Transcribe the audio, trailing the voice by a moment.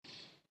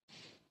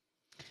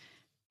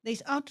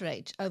There's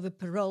outrage over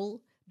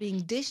parole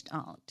being dished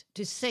out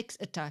to sex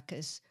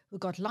attackers who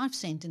got life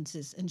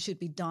sentences and should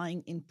be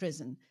dying in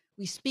prison.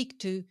 We speak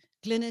to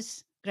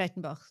Glynnis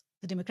Breytenbach,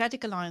 the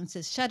Democratic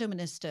Alliance's Shadow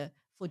Minister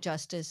for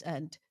Justice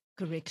and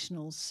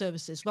Correctional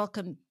Services.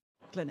 Welcome,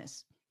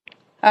 Glynnis.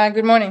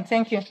 Good morning.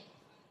 Thank you.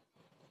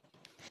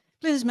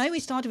 Glynnis, may we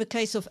start with a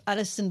case of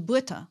Alison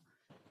Botha?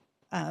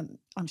 I'm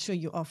sure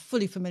you are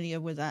fully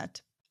familiar with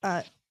that.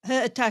 Her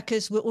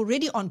attackers were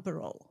already on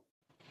parole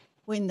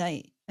when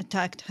they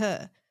attacked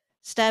her,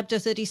 stabbed her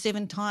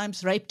 37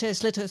 times, raped her,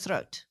 slit her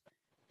throat.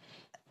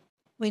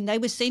 When they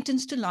were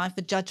sentenced to life,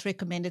 the judge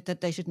recommended that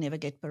they should never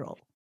get parole.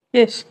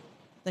 Yes.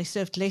 They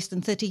served less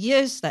than 30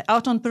 years, they're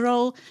out on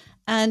parole,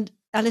 and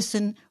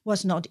Alison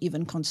was not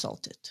even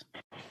consulted.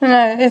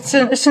 No, it's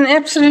an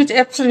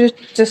absolute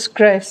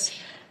disgrace.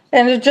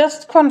 And it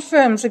just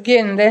confirms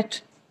again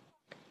that,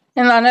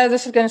 and I know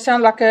this is going to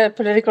sound like a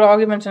political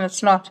argument, and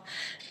it's not.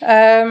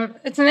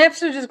 It's an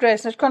absolute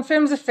disgrace, and it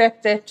confirms the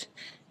fact that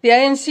the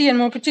ANC, and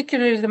more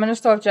particularly the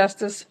Minister of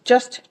Justice,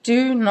 just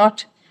do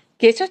not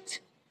get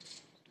it,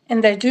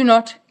 and they do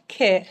not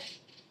care.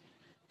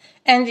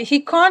 And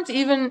he can't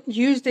even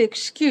use the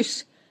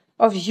excuse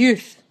of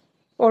youth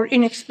or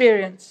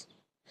inexperience.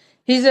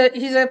 He's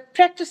a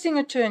practicing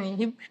attorney.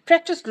 He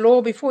practiced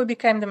law before he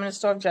became the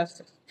Minister of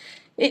Justice.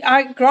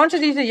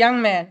 Granted, he's a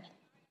young man.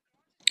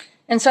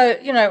 And so,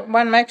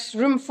 one makes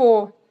room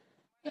for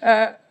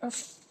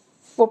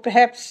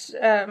perhaps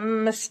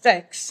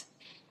mistakes.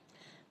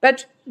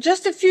 But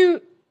just a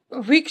few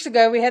weeks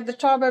ago, we had the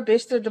Thabo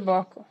Bester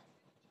debacle,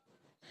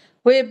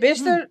 where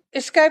Bester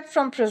escaped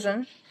from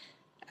prison,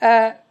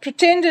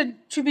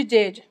 pretended to be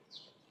dead,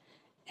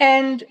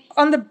 and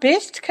on the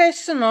best case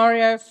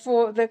scenario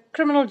for the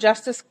criminal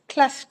justice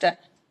cluster,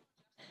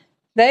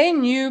 they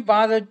knew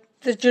by the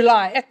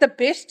July, at the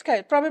best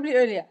case, probably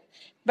earlier,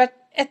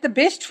 but at the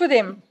best for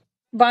them,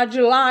 by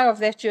July of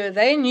that year,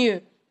 they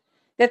knew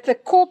that the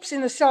corpse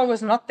in the cell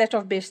was not that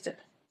of Bester.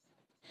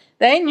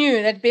 They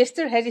knew that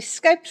Bester had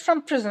escaped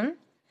from prison,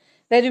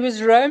 that he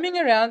was roaming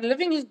around,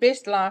 living his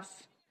best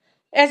life,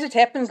 as it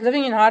happens,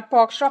 living in Hyde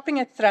Park, shopping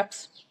at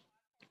Thrups.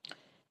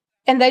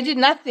 And they did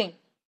nothing.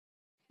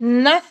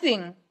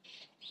 Nothing.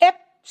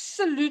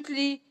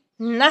 Absolutely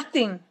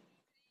nothing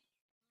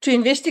to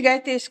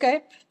investigate the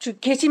escape, to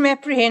get him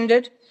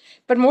apprehended,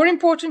 but more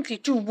importantly,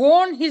 to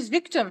warn his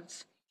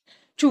victims,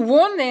 to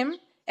warn them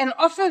and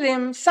offer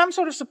them some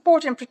sort of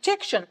support and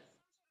protection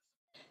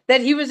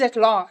that he was at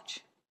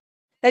large.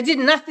 They did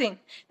nothing.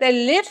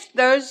 They left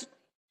those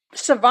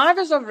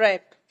survivors of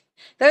rape,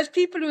 those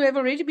people who have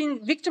already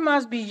been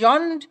victimized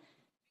beyond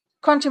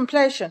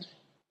contemplation,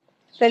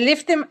 they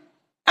left them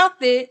out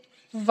there,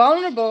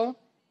 vulnerable,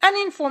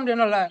 uninformed and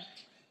alone.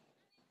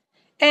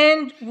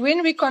 And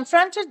when we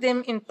confronted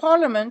them in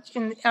Parliament,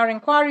 in our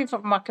inquiry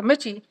from my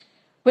committee,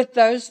 with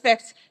those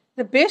facts,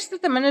 the best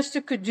that the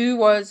minister could do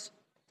was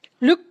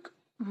look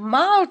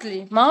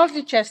mildly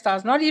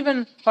chastised, not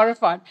even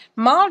horrified,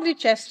 mildly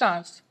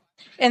chastised,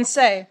 and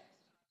say,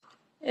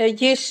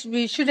 yes,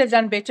 we should have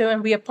done better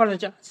and we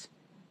apologize.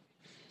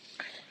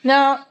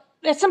 Now,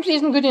 that simply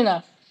isn't good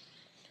enough.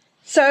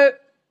 So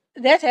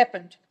that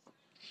happened.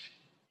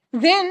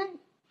 Then,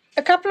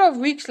 a couple of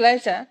weeks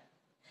later,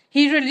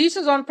 he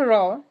releases on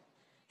parole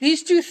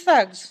these two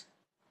thugs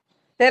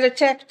that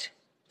attacked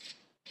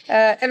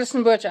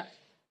Alison Botha.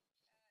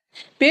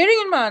 Bearing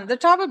in mind, the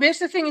Thabo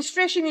Bester thing is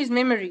fresh in his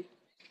memory.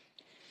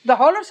 The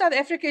whole of South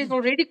Africa is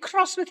already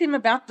cross with him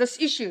about this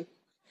issue.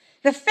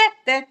 The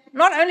fact that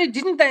not only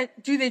didn't they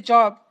do their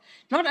job,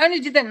 not only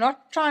did they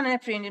not try and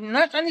apprehend him,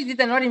 not only did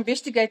they not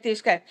investigate the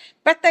escape,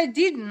 but they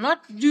did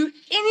not do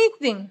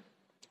anything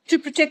to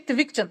protect the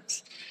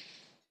victims.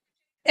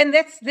 And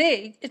that's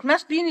there. It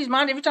must be in his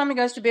mind every time he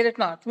goes to bed at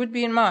night. Would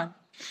be in mind.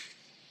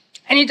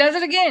 And he does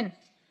it again.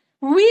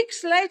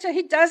 Weeks later,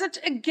 he does it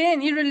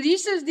again. He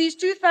releases these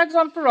two thugs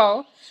on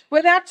parole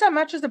without so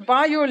much as a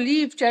by your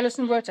leave to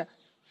Alison Botha.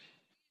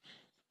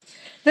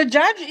 The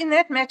judge in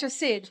that matter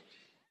said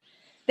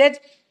that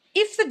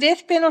if the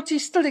death penalty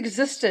still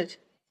existed,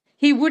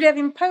 he would have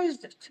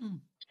imposed it.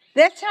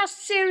 That's how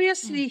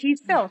seriously he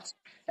felt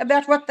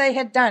about what they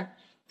had done.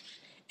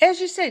 As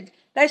you said,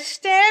 they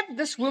stabbed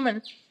this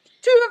woman,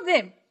 two of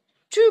them,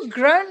 two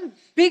grown,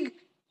 big,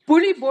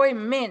 bully boy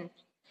men,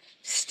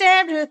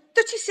 stabbed her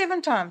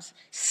 37 times,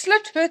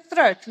 slit her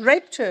throat,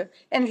 raped her,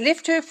 and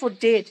left her for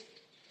dead.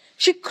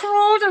 She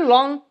crawled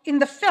along in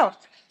the veld,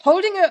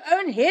 holding her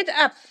own head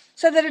up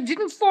so that it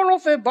didn't fall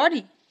off her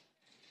body,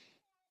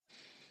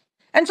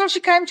 until she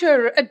came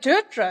to a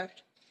dirt road,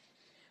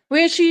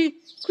 where she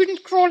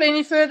couldn't crawl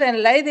any further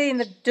and lay there in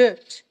the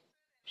dirt,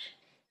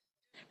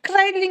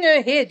 cradling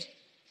her head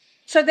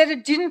so that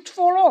it didn't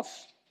fall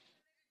off.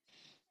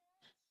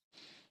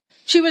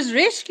 She was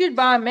rescued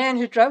by a man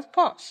who drove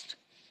past.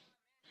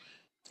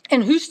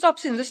 And who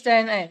stops in this day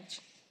and age?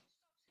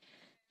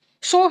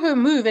 Saw her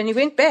move and he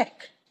went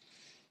back.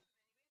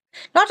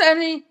 Not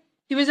only,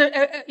 he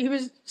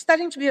was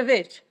studying to be a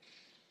vet.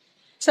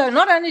 So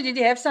not only did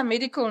he have some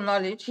medical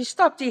knowledge, he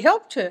stopped, he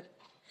helped her.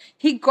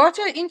 He got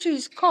her into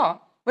his car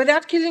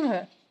without killing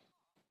her.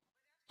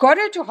 got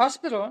her to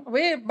hospital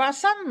where, by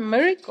some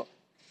miracle,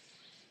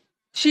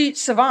 she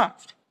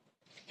survived.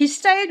 He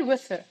stayed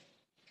with her.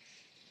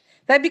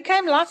 They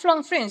became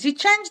lifelong friends. He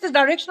changed the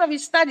direction of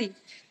his study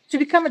to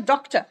become a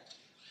doctor.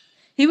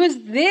 He was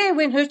there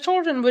when her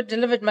children were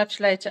delivered much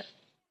later.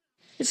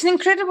 It's an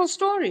incredible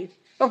story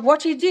of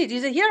what he did.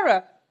 He's a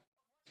hero.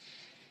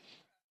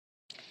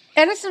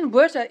 Alison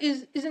Botha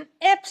is an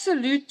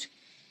absolute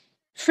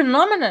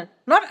phenomenon.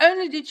 Not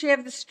only did she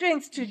have the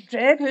strength to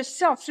drag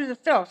herself through the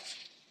veld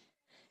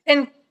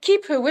and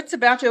keep her wits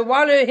about her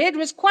while her head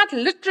was quite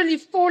literally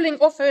falling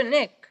off her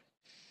neck,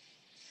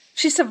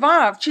 she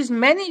survived. She's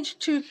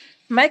managed to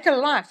make a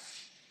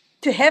life,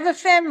 to have a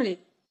family.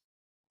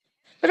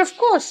 But of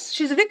course,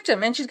 she's a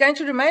victim and she's going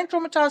to remain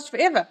traumatized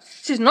forever.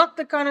 She's not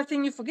the kind of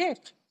thing you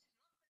forget.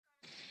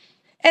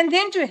 And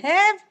then to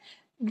have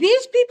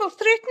these people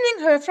threatening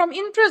her from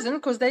in prison,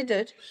 because they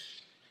did,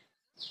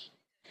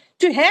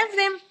 to have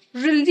them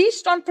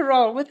released on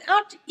parole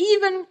without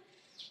even,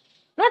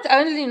 not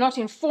only not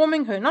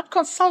informing her, not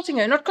consulting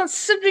her, not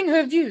considering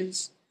her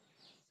views,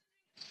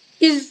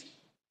 is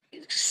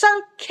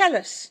so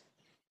callous,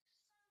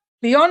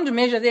 beyond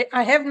measure.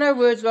 I have no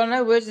words, well,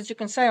 no words that you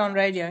can say on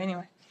radio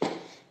anyway.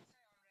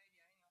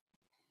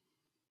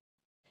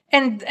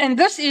 And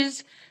this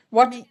is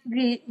what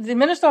the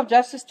Minister of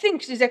Justice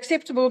thinks is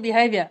acceptable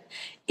behaviour.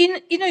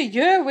 In a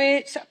year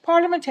where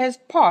Parliament has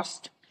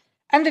passed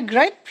under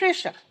great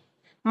pressure,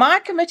 my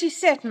committee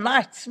sat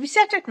nights. We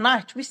sat at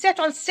night. We sat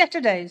on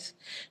Saturdays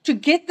to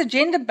get the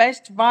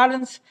gender-based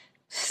violence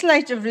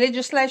slate of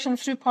legislation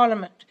through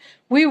Parliament.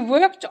 We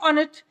worked on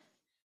it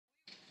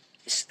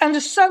under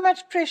so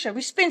much pressure.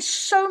 We spent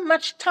so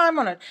much time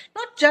on it.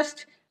 Not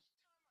just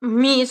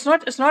me, it's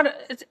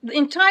the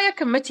entire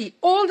committee,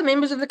 all the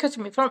members of the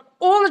committee, from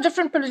all the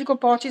different political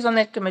parties on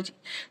that committee.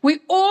 We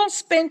all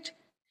spent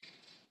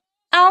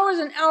hours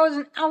and hours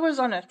and hours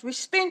on it. We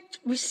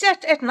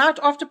sat at night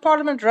after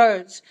Parliament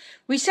rose.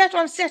 We sat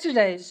on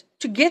Saturdays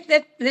to get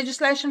that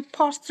legislation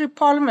passed through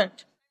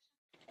Parliament.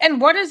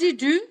 And what does he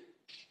do?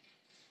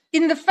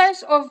 In the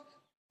face of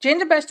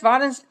gender-based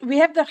violence, we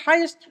have the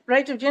highest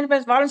rate of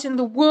gender-based violence in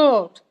the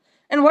world.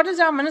 And what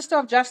does our Minister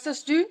of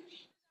Justice do?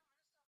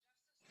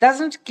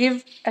 Doesn't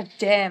give a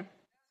damn.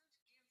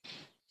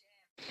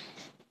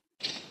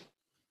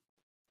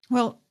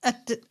 Well,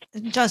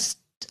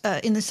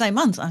 in the same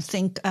month, I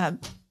think,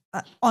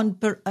 on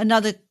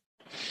another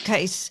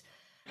case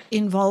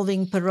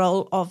involving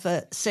parole of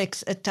a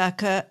sex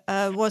attacker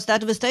was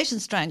that of a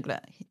Station Strangler.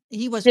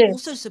 He was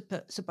also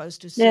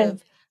supposed to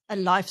serve a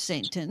life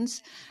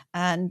sentence,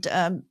 and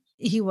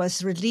he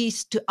was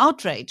released to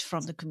outrage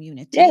from the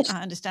community. Yes.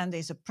 I understand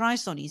there's a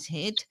price on his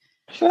head.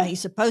 Sure. He's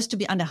supposed to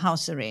be under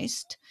house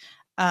arrest.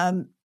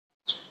 And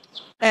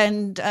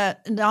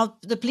now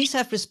the police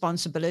have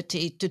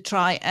responsibility to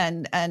try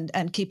and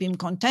keep him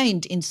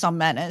contained in some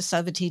manner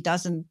so that he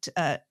doesn't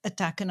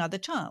attack another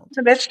child.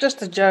 So that's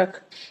just a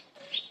joke.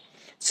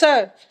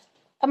 So,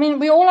 I mean,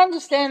 we all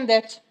understand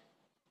that,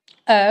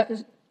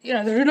 the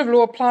rule of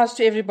law applies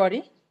to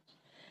everybody,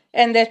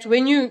 and that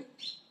when you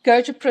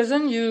go to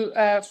prison, you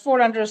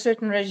fall under a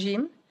certain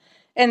regime,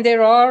 and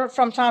there are,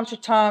 from time to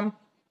time,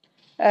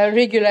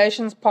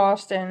 regulations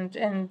passed and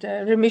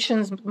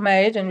remissions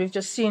made, and we've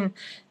just seen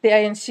the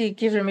ANC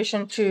give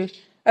remission to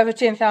over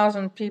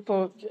 10,000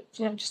 people,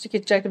 just to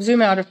get Jacob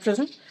Zuma out of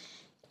prison.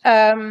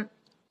 And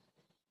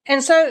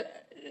so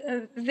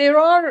there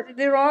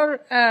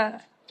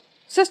are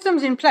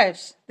systems in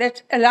place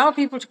that allow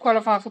people to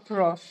qualify for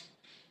parole.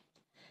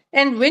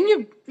 And when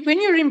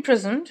you're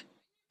imprisoned,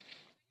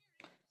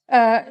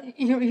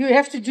 you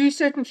have to do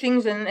certain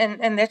things,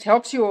 and that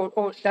helps you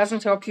or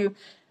doesn't help you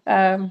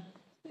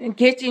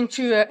get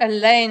into a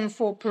lane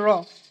for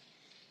parole.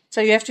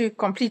 So you have to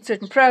complete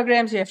certain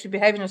programs, you have to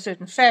behave in a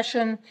certain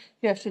fashion,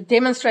 you have to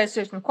demonstrate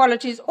certain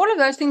qualities. All of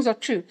those things are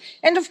true.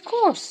 And of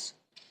course,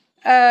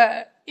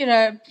 at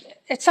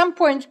some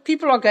point,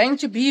 people are going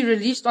to be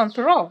released on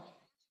parole.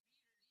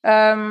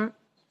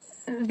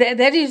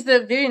 That is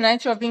the very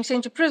nature of being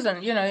sent to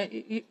prison.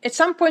 At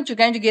some point, you're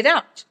going to get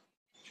out.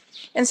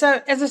 And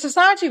so as a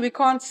society, we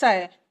can't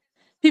say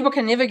people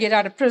can never get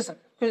out of prison.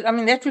 Because,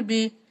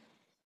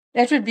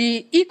 that would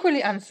be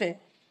equally unfair.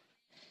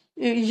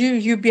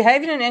 You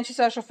behave in an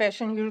antisocial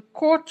fashion, you're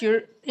caught,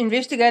 you're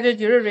investigated,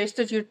 you're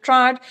arrested, you're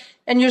tried,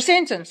 and you're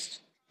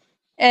sentenced.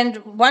 And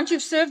once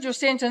you've served your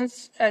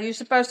sentence, you're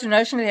supposed to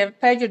notionally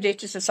have paid your debt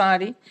to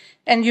society,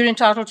 and you're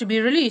entitled to be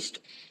released,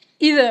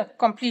 either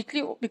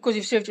completely because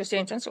you've served your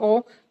sentence,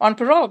 or on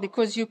parole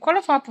because you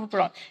qualify for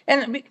parole.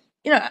 And,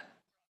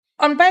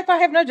 on paper, I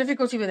have no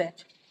difficulty with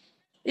that.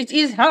 It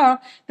is how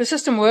the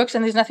system works,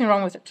 and there's nothing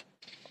wrong with it.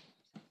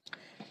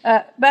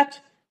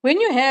 But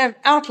when you have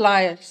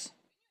outliers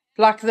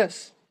like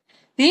this,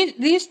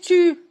 these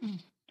two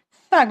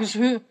thugs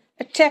who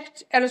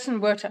attacked Alison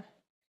Botha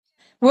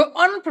were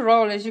on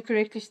parole, as you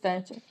correctly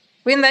stated,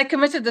 when they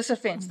committed this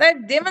offence.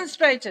 They've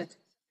demonstrated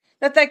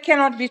that they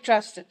cannot be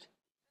trusted.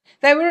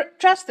 They were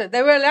trusted.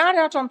 They were allowed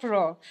out on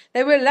parole.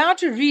 They were allowed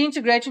to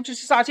reintegrate into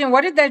society. And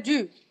what did they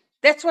do?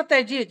 That's what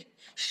they did.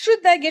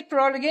 Should they get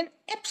parole again?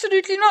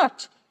 Absolutely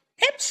not.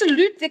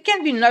 Absolute. There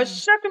can be no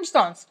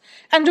circumstance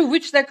under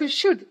which they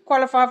should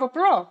qualify for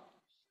parole.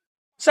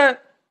 So,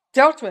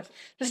 dealt with.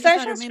 The If I Station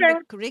remember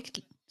Strangler,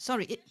 correctly,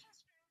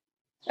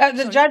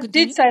 the judge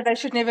continue. did say they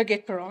should never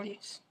get parole,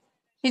 yes.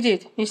 He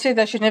did. He said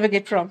they should never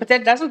get parole. But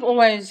that doesn't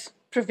always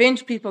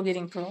prevent people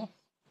getting parole.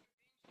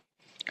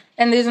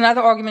 And there's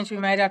another argument to be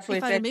made out for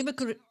If it. I remember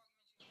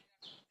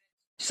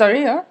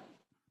Sorry, yeah?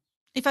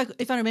 If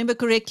I remember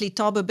correctly,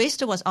 Thabo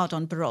Bester was out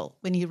on parole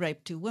when he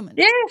raped 2 women.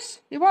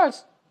 Yes, he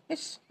was.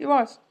 Yes, he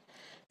was.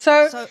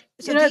 So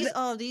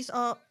these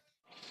are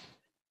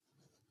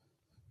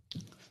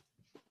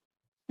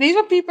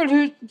people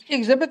who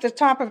exhibit the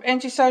type of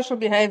antisocial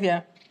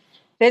behavior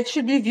that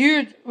should be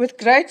viewed with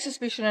great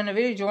suspicion and a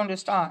very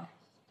jaundiced eye.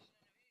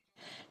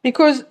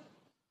 Because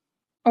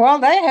while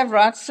they have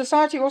rights,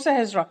 society also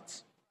has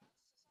rights.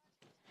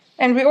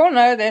 And we all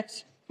know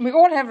that we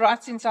all have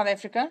rights in South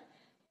Africa,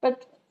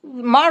 but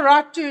my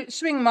right to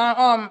swing my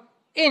arm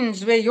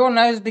ends where your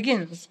nose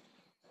begins.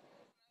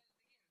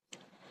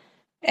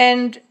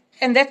 And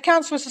that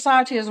counts for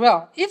society as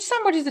well. If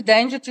somebody is a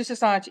danger to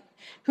society,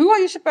 who are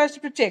you supposed to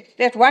protect?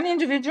 That one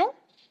individual?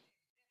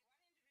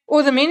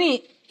 Or the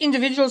many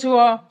individuals who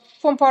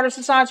form part of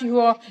society, who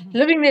are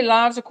living their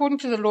lives according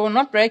to the law,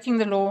 not breaking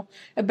the law,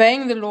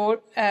 obeying the law,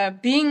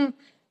 being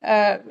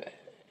an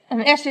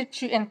asset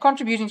to and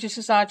contributing to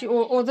society,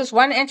 or this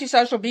one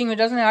antisocial being who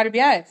doesn't know how to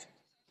behave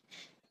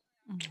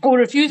or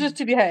refuses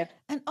to behave?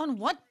 And on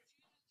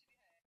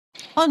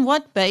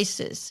what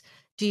basis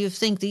do you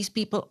think these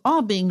people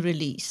are being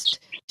released?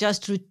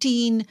 Just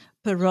routine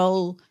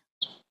parole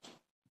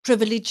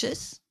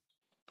privileges?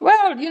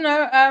 Well,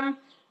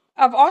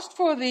 I've asked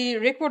for the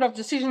record of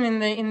decision in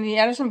the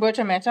Alison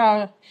Botha matter.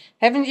 I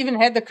haven't even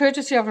had the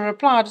courtesy of a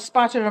reply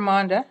despite a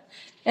reminder.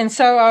 And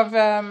so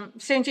I've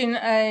sent in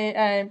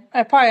a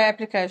prior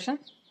application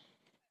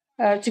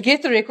to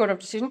get the record of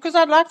decision, because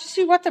I'd like to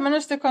see what the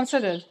minister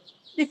considered,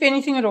 if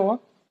anything at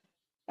all,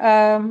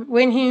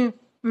 when he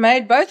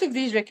made both of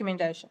these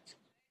recommendations,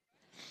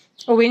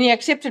 or when he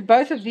accepted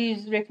both of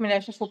these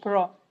recommendations for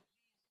parole.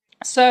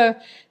 So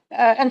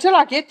until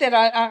I get that,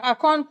 I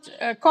can't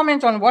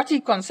comment on what he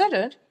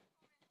considered.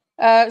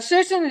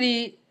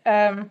 Certainly,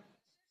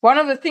 one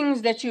of the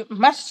things that you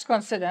must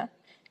consider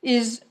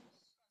is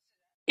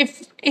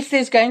if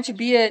there's going to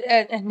be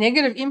a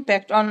negative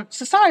impact on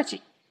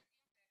society.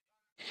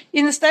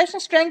 In the Station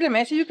Strangler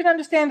matter, you can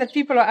understand that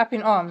people are up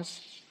in arms.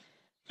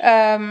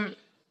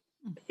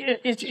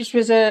 It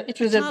was a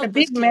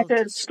big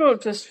matter.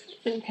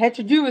 It had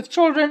to do with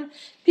children.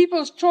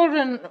 People's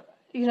children,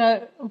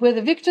 were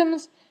the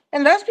victims.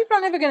 And those people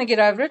are never going to get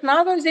over it.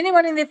 Neither is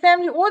anyone in their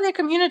family or their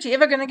community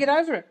ever going to get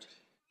over it.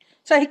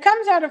 So he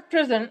comes out of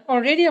prison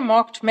already a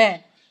marked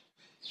man.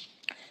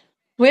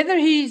 Whether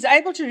he's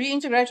able to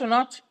reintegrate or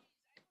not,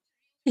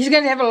 he's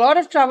going to have a lot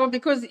of trouble,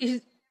 because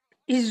he's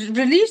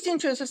released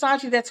into a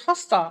society that's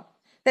hostile,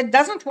 that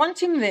doesn't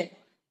want him there.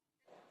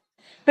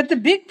 But the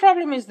big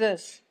problem is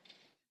this.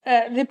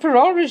 The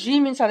parole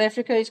regime in South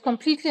Africa is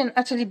completely and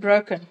utterly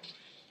broken.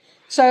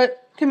 So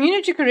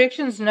community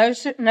corrections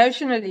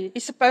notionally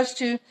is supposed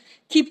to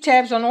keep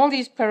tabs on all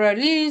these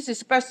parolees, is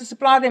supposed to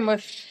supply them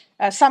with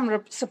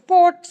some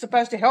support,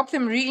 supposed to help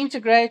them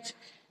reintegrate,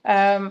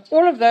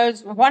 all of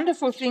those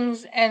wonderful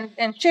things,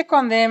 and check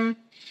on them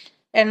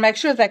and make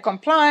sure they're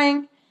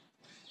complying.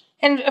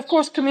 And, of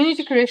course,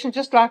 community correction,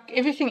 just like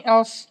everything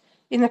else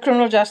in the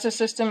criminal justice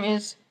system,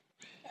 is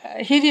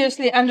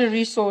hideously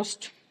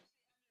under-resourced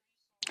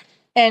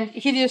and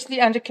hideously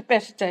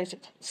undercapacitated.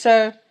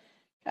 So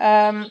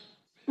they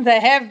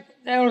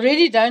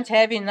already don't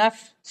have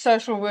enough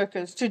social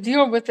workers to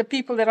deal with the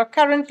people that are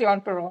currently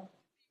on parole.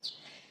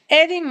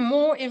 Adding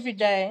more every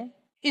day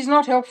is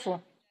not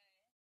helpful.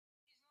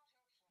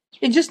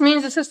 It just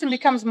means the system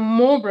becomes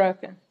more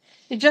broken.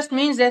 It just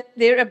means that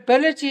their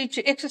ability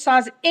to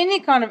exercise any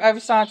kind of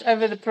oversight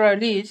over the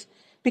parolees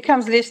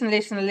becomes less and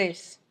less and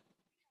less.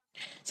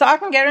 So I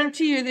can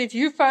guarantee you that if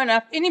you phone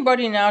up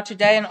anybody now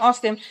today and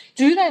ask them,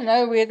 do they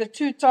know where the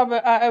two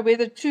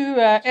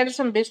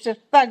Alison Bester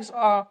thugs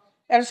are,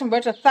 Alison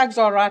Botha thugs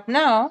are right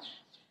now,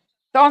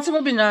 the answer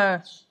will be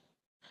no.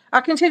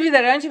 I can tell you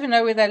they don't even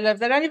know where they live.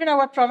 They don't even know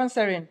what province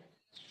they're in.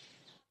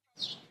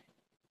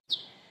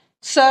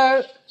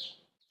 So,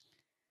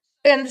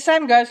 and the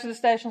same goes for the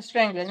Station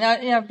Strangler. Now,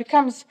 it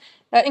becomes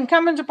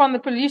incumbent upon the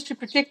police to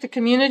protect the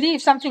community.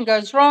 If something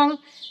goes wrong,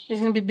 there's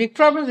going to be big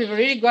problems. We've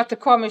already got the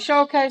Car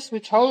Michelle case,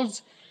 which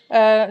holds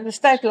the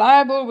state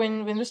liable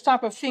when this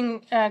type of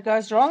thing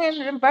goes wrong.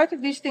 And both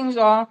of these things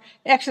are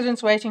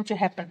accidents waiting to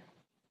happen.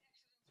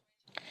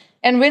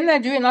 And when they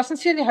do, and I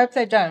sincerely hope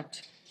they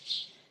don't,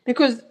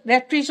 because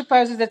that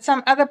presupposes that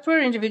some other poor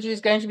individual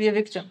is going to be a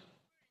victim.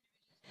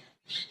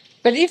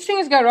 But if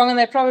things go wrong, and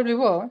they probably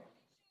will,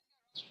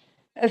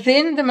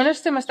 then the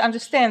minister must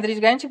understand that he's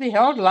going to be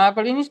held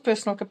liable in his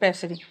personal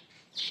capacity.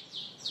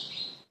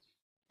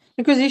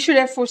 Because he should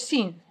have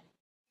foreseen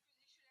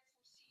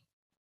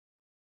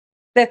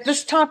that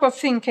this type of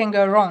thing can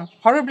go wrong,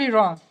 horribly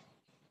wrong.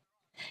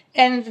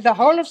 And the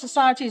whole of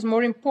society is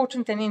more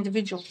important than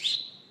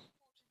individuals.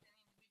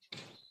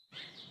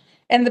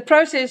 And the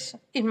process,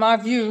 in my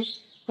view,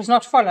 was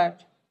not followed.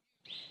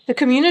 The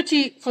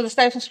community for the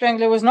Station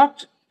Strangler was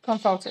not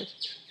consulted.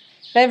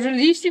 They've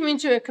released him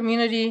into a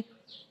community,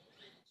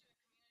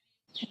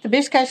 the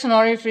best case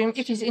scenario for him,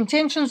 if his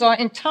intentions are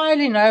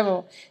entirely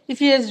noble, if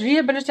he is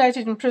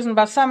rehabilitated in prison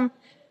by some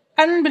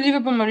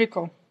unbelievable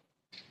miracle,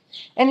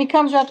 and he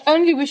comes out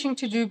only wishing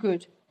to do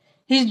good.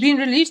 He's been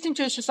released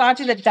into a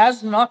society that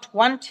does not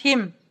want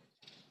him.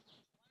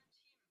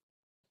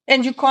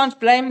 And you can't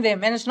blame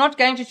them, and it's not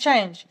going to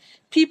change.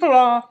 People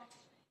are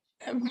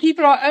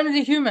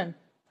only human.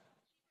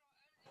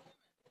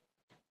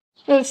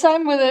 The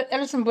same with the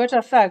Alison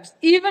Botha thugs.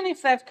 Even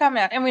if they've come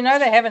out, and we know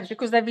they haven't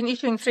because they've been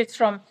issuing threats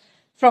from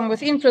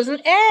within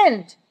prison,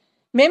 and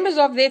members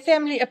of their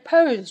family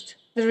opposed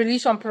the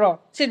release on parole,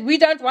 said, we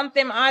don't want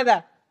them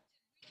either.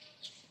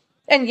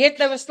 And yet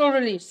they were still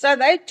released. So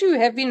they too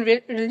have been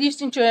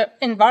released into an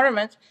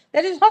environment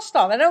that is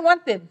hostile. They don't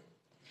want them.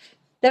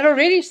 That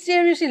already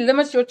seriously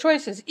limits your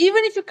choices.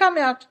 Even if you come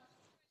out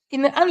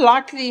in the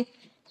unlikely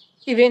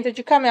event that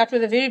you come out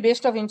with the very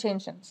best of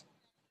intentions.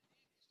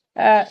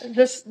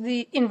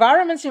 The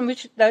environments in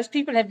which those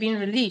people have been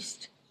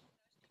released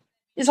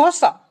is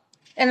hostile.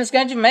 And it's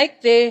going to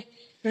make their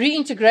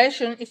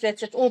reintegration, if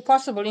that's at all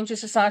possible, into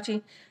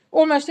society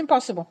almost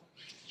impossible.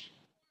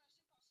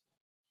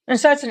 And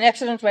so it's an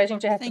accident waiting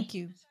to happen. Thank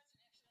you.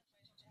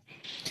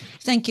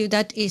 Thank you.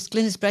 That is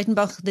Glynnis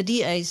Breytenbach, the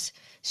DA's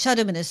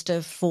Shadow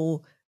Minister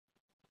for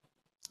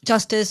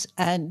Justice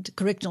and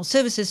Correctional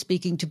Services,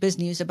 speaking to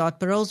BizNews about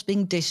paroles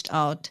being dished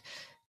out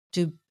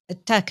to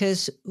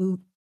attackers who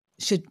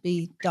should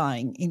be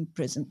dying in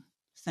prison.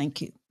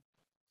 Thank you.